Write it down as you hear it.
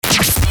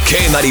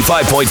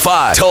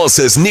K95.5,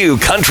 Tulsa's new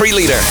country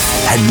leader.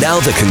 And now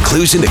the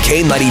conclusion to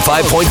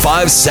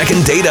K95.5's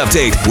second date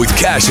update with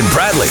Cash and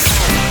Bradley.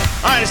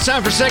 All right, it's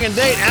time for second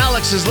date.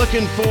 Alex is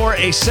looking for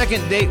a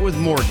second date with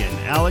Morgan.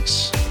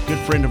 Alex, good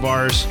friend of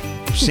ours,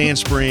 Sand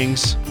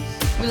Springs.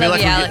 We love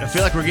you, Alex. I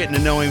feel like we're getting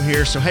to know him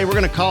here. So, hey, we're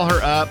going to call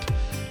her up.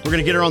 We're going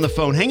to get her on the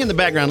phone. Hang in the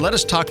background. Let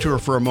us talk to her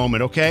for a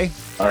moment, okay?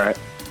 All right.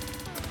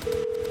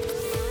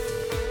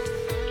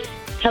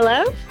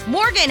 Hello?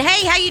 Morgan,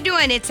 hey, how you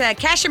doing? It's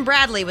Cash and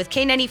Bradley with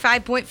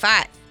K95.5.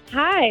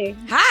 Hi.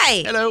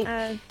 Hi. Hello.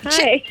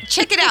 Hi.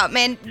 Check it out,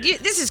 man.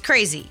 This is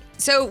crazy.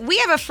 So we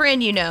have a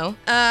friend, you know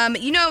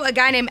a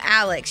guy named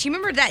Alex. You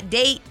remember that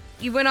date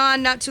you went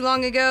on not too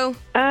long ago?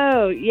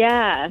 Oh,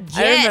 yeah. Yes.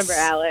 I remember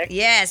Alex.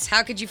 Yes.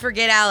 How could you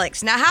forget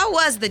Alex? Now, how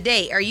was the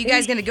date? Are you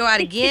guys going to go out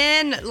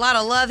again? A lot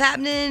of love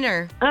happening,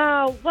 or?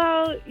 Oh,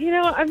 well,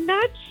 I'm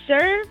not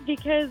sure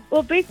because,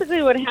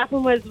 basically what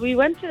happened was we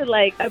went to,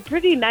 a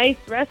pretty nice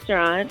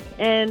restaurant,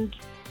 and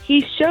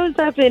he shows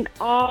up in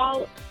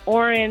all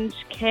orange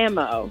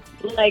camo,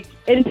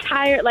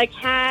 entire,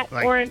 hat,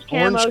 orange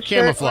camo, orange shirt,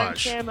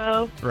 camouflage. orange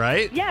camo.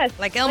 Right? Yes.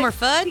 Like Elmer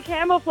Fudd?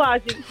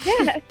 Camouflaging.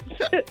 Yes.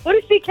 What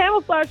is he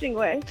camouflaging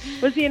with?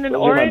 Was he in an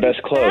Those are my orange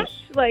best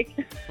clothes.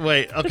 patch?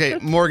 Wait, okay,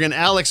 Morgan,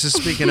 Alex is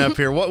speaking up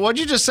here. What'd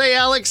you just say,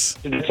 Alex?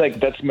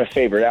 That's my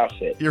favorite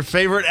outfit. Your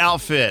favorite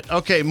outfit.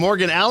 Okay,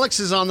 Morgan, Alex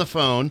is on the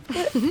phone.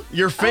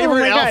 Your favorite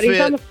my God, he's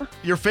on the outfit.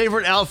 Your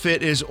favorite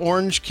outfit is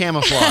orange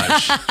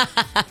camouflage.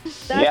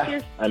 That's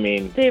your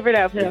favorite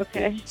outfit,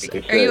 okay.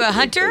 Are you a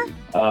hunter?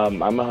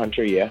 I'm a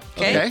hunter, yeah.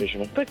 Okay. I'm a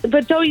fisherman.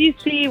 But don't you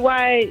see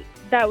why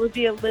that would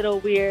be a little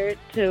weird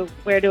to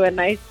wear to a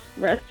nice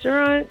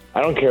restaurant?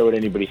 I don't care what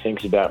anybody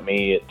thinks about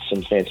me at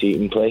some fancy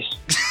eating place.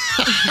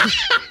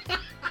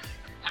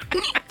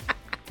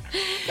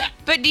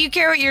 But do you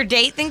care what your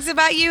date thinks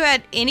about you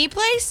at any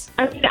place?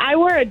 I mean, I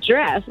wore a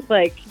dress,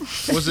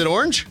 Was it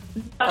orange?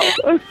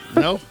 oh.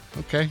 No?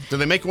 Okay. Do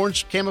they make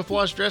orange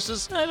camouflage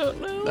dresses? I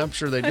don't know. I'm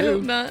sure they I do.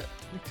 hope not.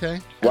 Okay.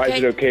 Why Okay.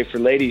 is it okay for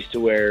ladies to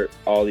wear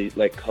all these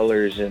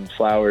colors and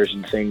flowers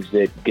and things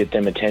that get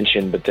them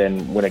attention, but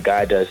then when a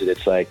guy does it,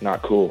 it's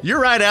not cool? You're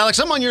right, Alex.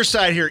 I'm on your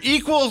side here.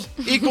 Equal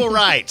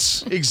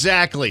rights.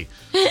 Exactly.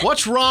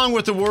 What's wrong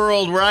with the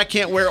world where I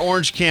can't wear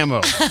orange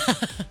camo?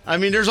 I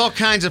mean, there's all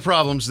kinds of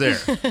problems there.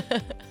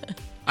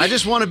 I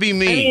just want to be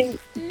me. I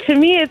mean, to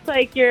me,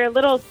 it's you're a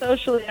little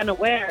socially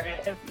unaware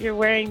if you're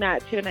wearing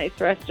that to a nice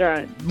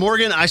restaurant.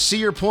 Morgan, I see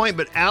your point,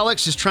 but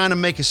Alex is trying to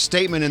make a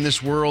statement in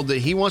this world that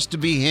he wants to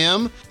be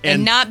him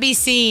And not be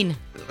seen.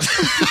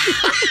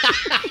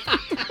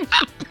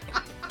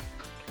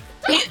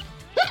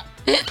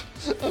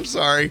 I'm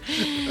sorry.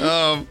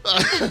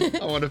 I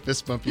want to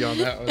fist bump you on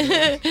that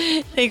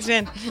one. Thanks,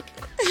 man.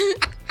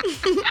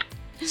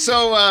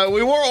 So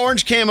we wore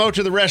orange camo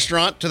to the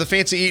restaurant, to the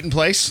fancy eating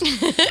place,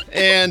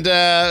 and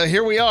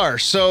here we are.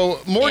 So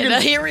Morgan,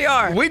 And, here we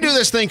are. We do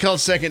this thing called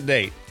second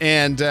date,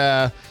 and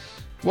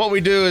what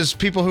we do is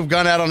people who've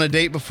gone out on a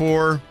date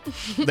before,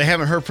 they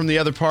haven't heard from the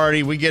other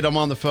party, we get them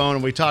on the phone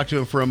and we talk to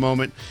them for a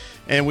moment,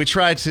 and we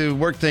try to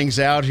work things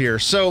out here.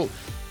 So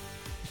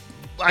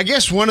I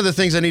guess one of the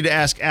things I need to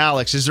ask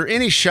Alex, is there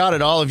any shot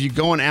at all of you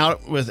going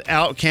out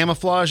without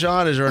camouflage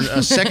on? Is there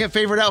a second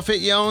favorite outfit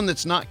you own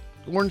that's not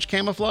orange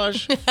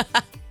camouflage?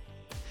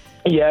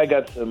 Yeah, I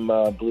got some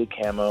blue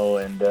camo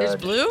and There's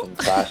blue? some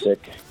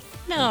classic.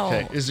 No.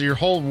 Okay. Is your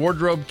whole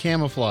wardrobe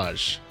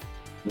camouflage?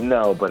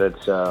 No, but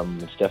it's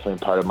definitely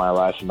part of my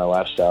life and my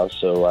lifestyle,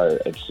 so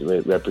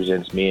it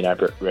represents me and I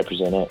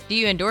represent it. Do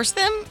you endorse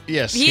them?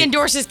 Yes. He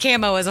endorses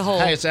camo as a whole.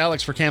 Hey, it's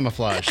Alex for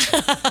camouflage.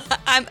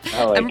 I'm,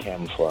 I like I'm-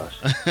 camouflage.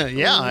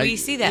 Yeah. We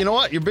see that. You know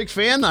what? You're a big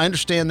fan. I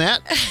understand that.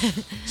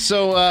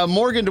 So,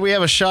 Morgan, do we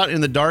have a shot in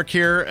the dark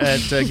here at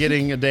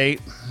getting a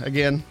date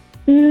again?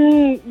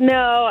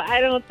 No,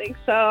 I don't think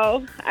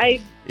so. I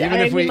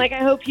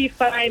hope he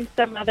finds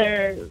some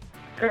other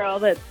girl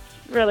that's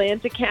really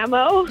into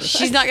camo.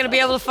 She's not going to be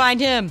able to find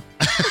him.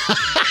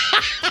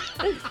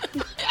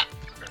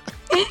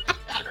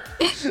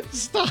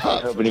 Stop.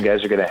 I'm hoping you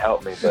guys are going to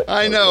help me. But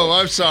I know.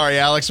 I'm sorry,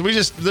 Alex. We've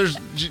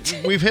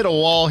hit a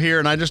wall here,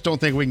 and I just don't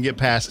think we can get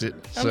past it.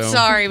 I'm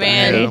sorry,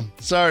 man. You know.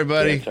 Sorry,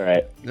 buddy. It's all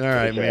right. All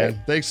right, It's all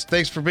man. right.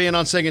 Thanks for being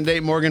on Second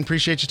Date, Morgan.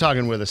 Appreciate you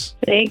talking with us.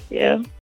 Thank you.